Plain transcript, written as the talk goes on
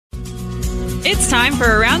It's time for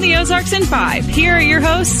Around the Ozarks in 5. Here are your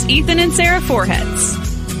hosts, Ethan and Sarah Foreheads.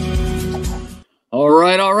 All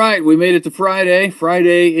right. We made it to Friday.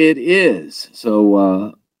 Friday it is.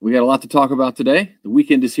 So we got a lot to talk about today. The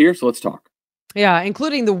weekend is here, so let's talk. Yeah,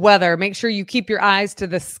 including the weather. Make sure you keep your eyes to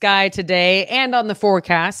the sky today and on the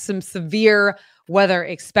forecast. Some severe weather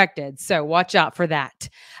expected, so watch out for that.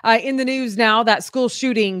 In the news now, that school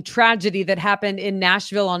shooting tragedy that happened in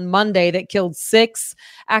Nashville on Monday that killed 6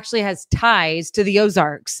 actually has ties to the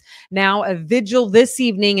Ozarks. Now, a vigil this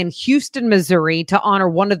evening in Houston, Missouri to honor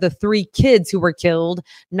one of the 3 kids who were killed,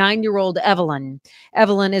 9-year-old Evelyn.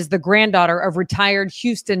 Evelyn is the granddaughter of retired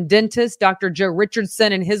Houston dentist Dr. Joe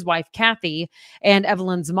Richardson and his wife, Kathy. And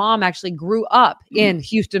Evelyn's mom actually grew up in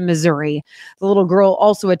Houston, Missouri. The little girl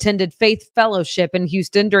also attended Faith Fellowship in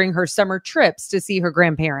Houston during her summer trips to see her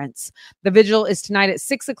grandparents. The vigil is tonight at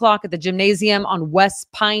 6:00 at the gymnasium on West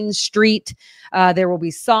Pine Street. There will be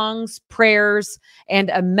songs, prayers, and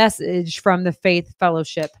a message from the Faith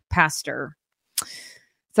Fellowship pastor.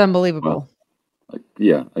 It's unbelievable. Well,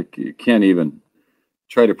 you can't even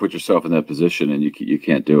try to put yourself in that position, and you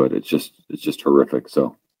can't do it. It's just horrific.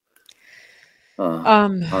 So,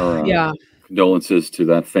 our condolences to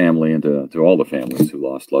that family and to all the families who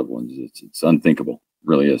lost loved ones. It's unthinkable. It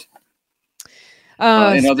really is.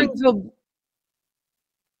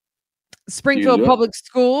 Springfield Public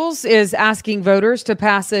Schools is asking voters to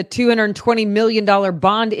pass a $220 million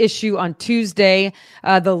bond issue on Tuesday,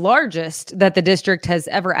 the largest that the district has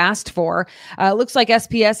ever asked for. It looks like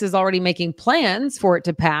SPS is already making plans for it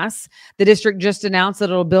to pass. The district just announced that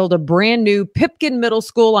it'll build a brand new Pipkin Middle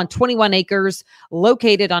School on 21 acres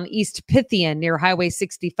located on East Pythian near Highway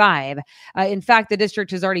 65. In fact, the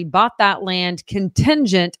district has already bought that land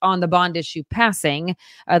contingent on the bond issue passing.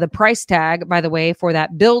 The price tag, by the way, for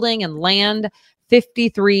that building and land,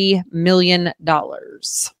 $53 million.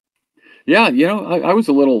 Yeah, I was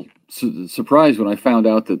a little surprised when I found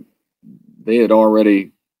out that they had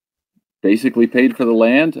already basically paid for the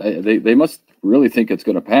land. They must really think it's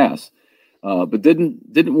going to pass. But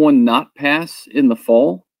didn't one not pass in the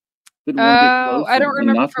fall? I don't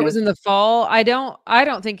remember if it was in the fall. I don't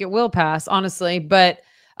think it will pass, honestly. But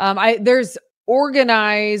there's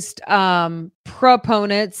organized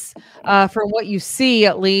proponents from what you see.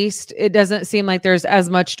 At least it doesn't seem like there's as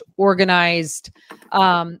much organized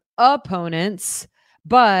opponents,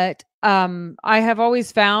 but I have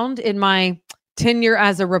always found in my tenure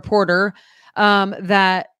as a reporter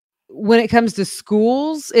that when it comes to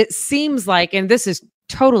schools, it seems like, and this is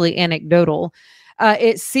totally anecdotal,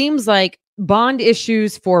 it seems like bond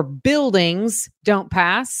issues for buildings don't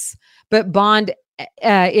pass, but bond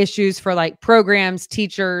issues for like programs,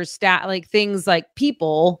 teachers, staff, like things like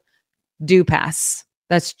people do pass.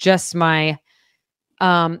 That's just my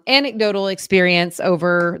anecdotal experience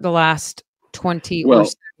over the last 20 or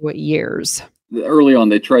so years. Early on,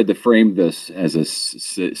 they tried to frame this as a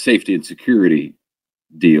safety and security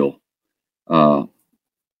deal.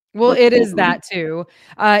 It is that too.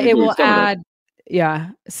 It will add,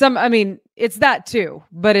 it's that too,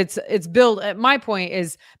 but it's build. My point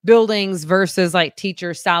is buildings versus like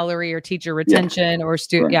teacher salary or teacher retention or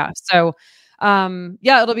student. Right. Yeah. So,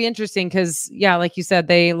 it'll be interesting because, like you said,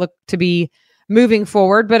 they look to be moving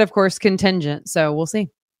forward, but of course contingent. So we'll see.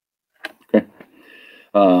 Okay.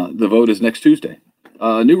 The vote is next Tuesday.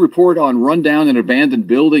 A new report on rundown and abandoned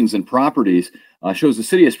buildings and properties shows the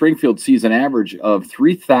city of Springfield sees an average of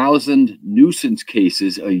 3,000 nuisance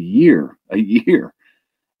cases a year,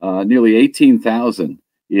 nearly 18,000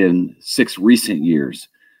 in 6 recent years.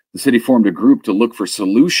 The city formed a group to look for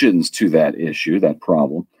solutions to that issue, that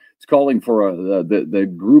problem. It's calling for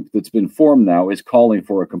the group that's been formed now is calling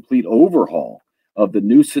for a complete overhaul of the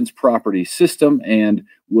nuisance property system and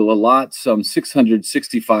will allot some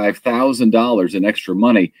 $665,000 in extra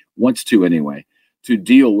money, wants to anyway, to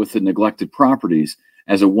deal with the neglected properties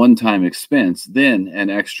as a one-time expense, then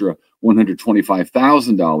an extra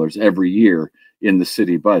 $125,000 every year in the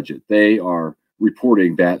city budget. They are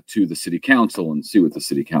reporting that to the city council and see what the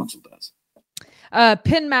city council does.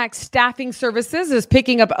 PenMac Staffing Services is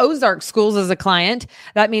picking up Ozark schools as a client.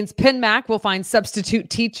 That means PenMac will find substitute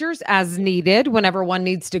teachers as needed whenever one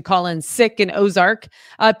needs to call in sick in Ozark.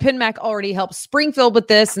 PenMac already helps Springfield with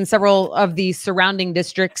this and several of the surrounding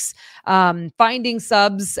districts. Finding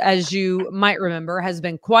subs, as you might remember, has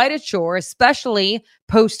been quite a chore, especially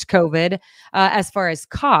post-COVID. As far as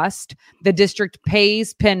cost, the district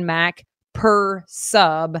pays PenMac per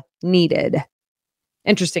sub needed.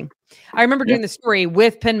 Interesting. I remember doing the story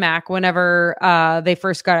with PenMac whenever they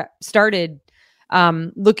first got started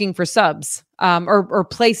looking for subs or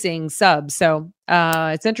placing subs. So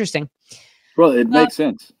it's interesting. Well, it makes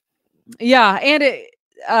sense. Yeah, and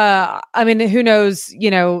I mean, who knows?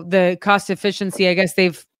 The cost efficiency. I guess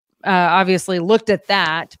they've obviously looked at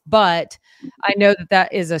that, but I know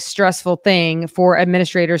that is a stressful thing for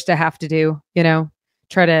administrators to have to do.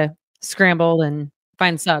 Try to scramble and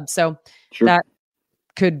find subs. So Sure. that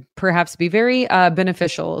could perhaps be very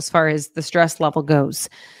beneficial as far as the stress level goes.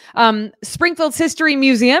 Springfield's History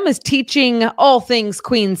Museum is teaching all things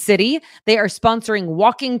Queen City. They are sponsoring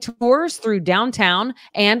walking tours through downtown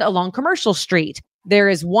and along Commercial Street. There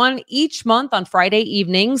is one each month on Friday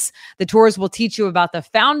evenings. The tours will teach you about the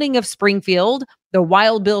founding of Springfield, the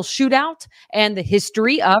Wild Bill Shootout, and the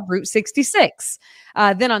history of Route 66.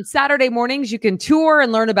 Then on Saturday mornings, you can tour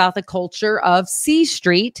and learn about the culture of C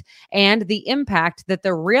Street and the impact that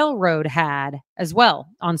the railroad had as well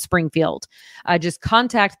on Springfield. Just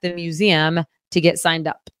contact the museum to get signed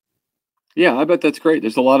up. Yeah, I bet that's great.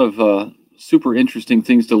 There's a lot of super interesting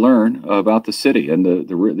things to learn about the city and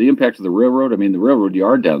the impact of the railroad. I mean, the railroad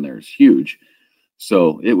yard down there is huge.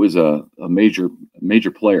 So it was a major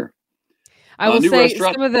player. I will say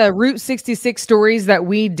some of the Route 66 stories that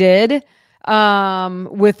we did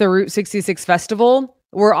with the Route 66 Festival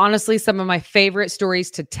were honestly some of my favorite stories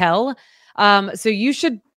to tell. So you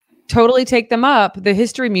should totally take them up, the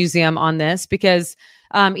History Museum, on this, because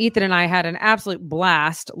Ethan and I had an absolute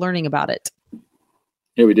blast learning about it.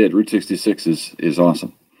 Yeah, we did. Route 66 is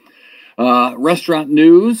awesome. Restaurant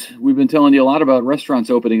news. We've been telling you a lot about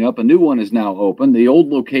restaurants opening up. A new one is now open. The old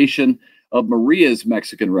location of Maria's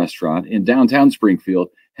Mexican restaurant in downtown Springfield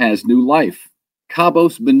has new life.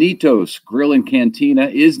 Cabos Bonitos Grill and Cantina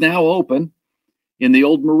is now open in the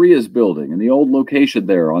old Maria's building, in the old location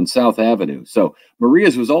there on South Avenue. So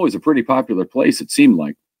Maria's was always a pretty popular place, it seemed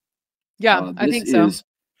like. Yeah, I think so.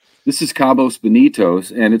 This is Cabos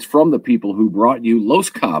Bonitos, and it's from the people who brought you Los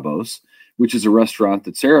Cabos, which is a restaurant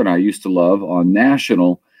that Sarah and I used to love on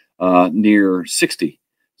National near 60.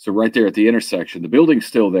 So right there at the intersection. The building's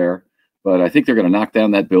still there, but I think they're going to knock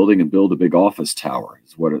down that building and build a big office tower,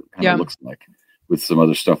 is what it kind of looks like, with some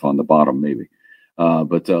other stuff on the bottom maybe.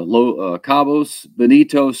 But Cabos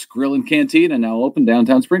Bonitos Grill and Cantina now open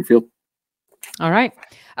downtown Springfield. All right.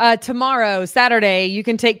 Tomorrow, Saturday, you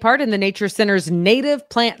can take part in the Nature Center's native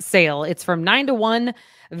plant sale. It's from 9 to 1.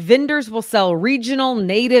 Vendors will sell regional,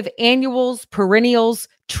 native, annuals, perennials,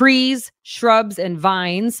 trees, shrubs, and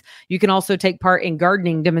vines. You can also take part in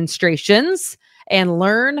gardening demonstrations and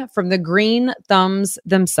learn from the green thumbs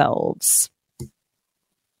themselves.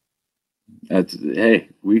 Hey,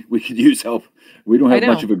 we could use help. We don't have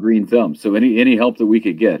much of a green thumb, so any help that we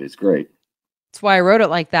could get is great. That's why I wrote it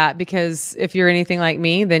like that, because if you're anything like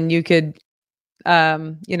me, then you could,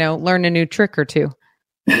 learn a new trick or two.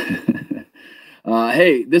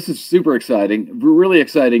 Hey, this is super exciting, really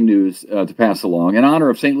exciting news to pass along. In honor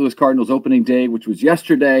of St. Louis Cardinals opening day, which was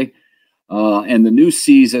yesterday, and the new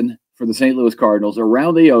season for the St. Louis Cardinals,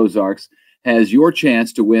 Around the Ozarks has your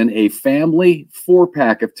chance to win a family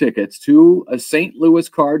 4-pack of tickets to a St. Louis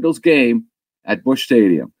Cardinals game at Busch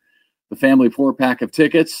Stadium. The family 4-pack of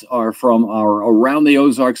tickets are from our Around the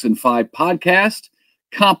Ozarks in 5 podcast,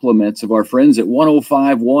 compliments of our friends at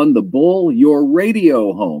 105.1 The Bull, your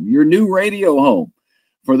radio home, your new radio home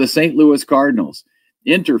for the St. Louis Cardinals.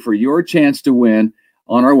 Enter for your chance to win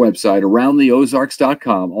on our website,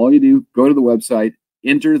 aroundtheozarks.com. All you do, go to the website,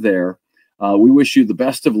 enter there. We wish you the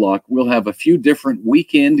best of luck. We'll have a few different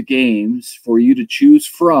weekend games for you to choose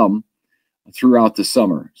from throughout the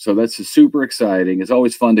summer. So that's super exciting. It's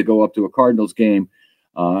always fun to go up to a Cardinals game.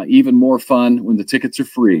 Even more fun when the tickets are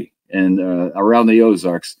free. And Around the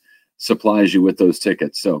Ozarks supplies you with those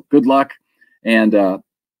tickets. So good luck. And, the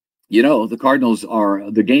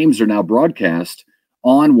games are now broadcast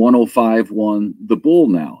on 105.1 The Bull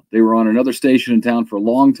now. They were on another station in town for a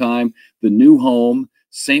long time. The new home,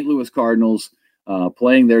 St. Louis Cardinals,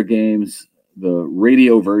 playing their games, the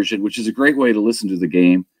radio version, which is a great way to listen to the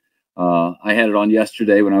game. I had it on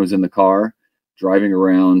yesterday when I was in the car driving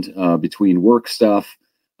around between work stuff.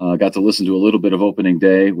 Got to listen to a little bit of opening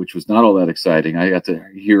day, which was not all that exciting. I got to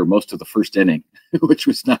hear most of the first inning, which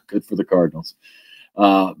was not good for the Cardinals.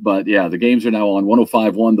 But yeah, the games are now on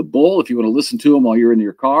 105.1 The Bull. If you want to listen to them while you're in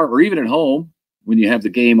your car or even at home when you have the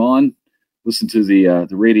game on, listen to the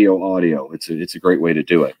radio audio. It's a great way to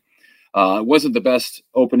do it. It wasn't the best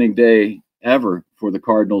opening day ever for the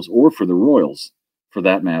Cardinals or for the Royals, for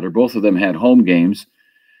that matter. Both of them had home games,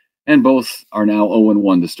 and both are now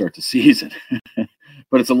 0-1 to start the season.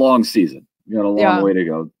 But it's a long season. You got a long way to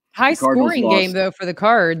go. High scoring game, though, for the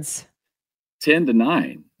Cards.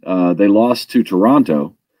 10-9. They lost to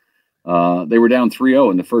Toronto. They were down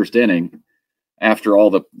 3-0 in the first inning after all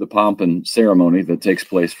the pomp and ceremony that takes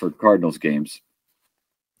place for Cardinals games.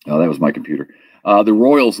 Oh, that was my computer. The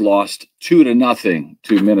Royals lost 2-0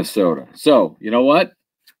 to Minnesota. So you know what?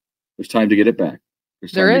 There's time to get it back.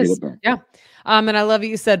 There is. Yeah. And I love that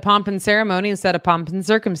you said pomp and ceremony instead of pomp and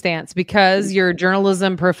circumstance, because your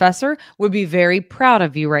journalism professor would be very proud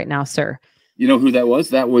of you right now, sir. You know who that was?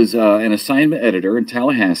 That was an assignment editor in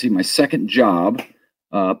Tallahassee. My second job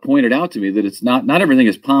pointed out to me that it's not everything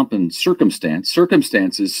is pomp and circumstance.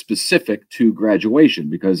 Circumstance is specific to graduation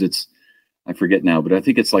because I forget now, but I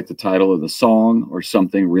think it's like the title of the song or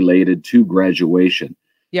something related to graduation.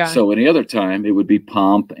 Yeah. So any other time it would be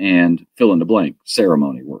pomp and fill in the blank.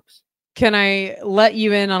 Ceremony works. Can I let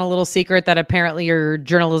you in on a little secret that apparently your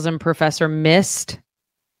journalism professor missed?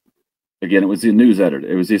 Again, it was the news editor.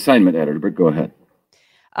 It was the assignment editor, but go ahead.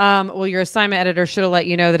 Well, your assignment editor should have let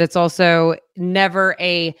you know that it's also never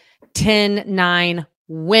a 10-9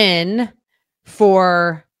 win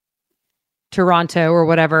for Toronto or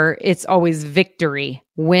whatever. It's always victory.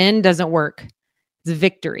 Win doesn't work. It's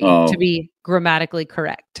victory to be grammatically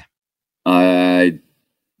correct.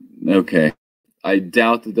 Okay. I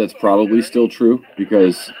doubt that that's probably still true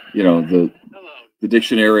because, the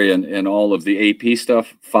dictionary and all of the AP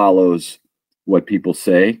stuff follows what people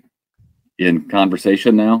say in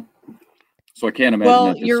conversation now. So I can't imagine.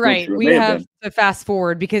 Well, you're right. We have to fast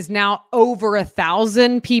forward because now over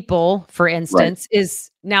 1,000 people, for instance,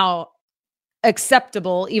 is now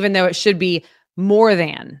acceptable, even though it should be more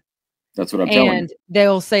than. That's what I'm telling you. And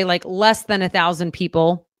they'll say like less than 1,000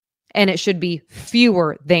 people, and it should be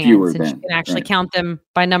fewer than. Since you can actually count them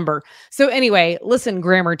by number. So anyway, listen,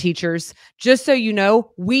 grammar teachers, just so you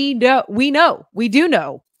know, we do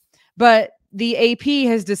know, but the AP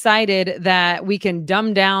has decided that we can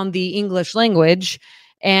dumb down the English language,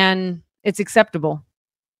 and it's acceptable.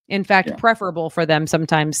 In fact, preferable for them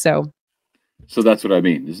sometimes. So that's what I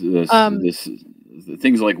mean. This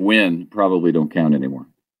things like win probably don't count anymore.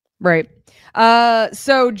 Right.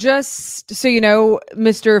 So just so you know,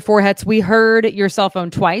 Mr. Forhetz, we heard your cell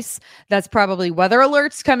phone twice. That's probably weather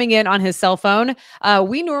alerts coming in on his cell phone.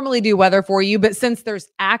 We normally do weather for you, but since there's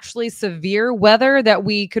actually severe weather that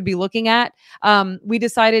we could be looking at, we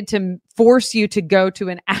decided to force you to go to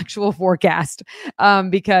an actual forecast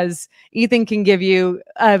because Ethan can give you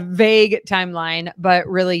a vague timeline, but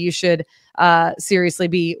really you should seriously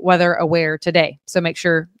be weather aware today. So make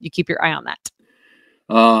sure you keep your eye on that.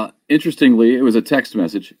 Interestingly, it was a text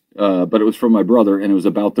message, but it was from my brother, and it was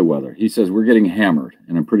about the weather. He says, we're getting hammered,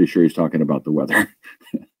 and I'm pretty sure he's talking about the weather.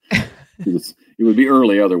 It would be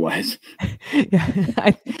early otherwise.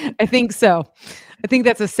 Yeah, I think so. I think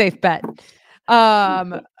that's a safe bet.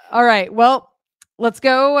 All right, well, let's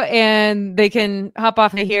go, and they can hop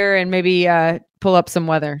off of here and maybe pull up some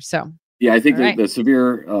weather. So. Yeah, I think that the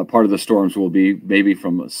severe part of the storms will be maybe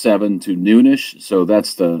from 7 to noonish. So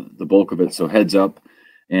that's the bulk of it. So heads up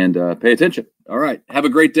and pay attention. All right. Have a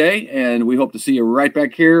great day. And we hope to see you right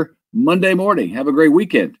back here Monday morning. Have a great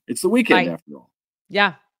weekend. It's the weekend after all.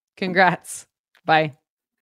 Yeah. Congrats. Bye.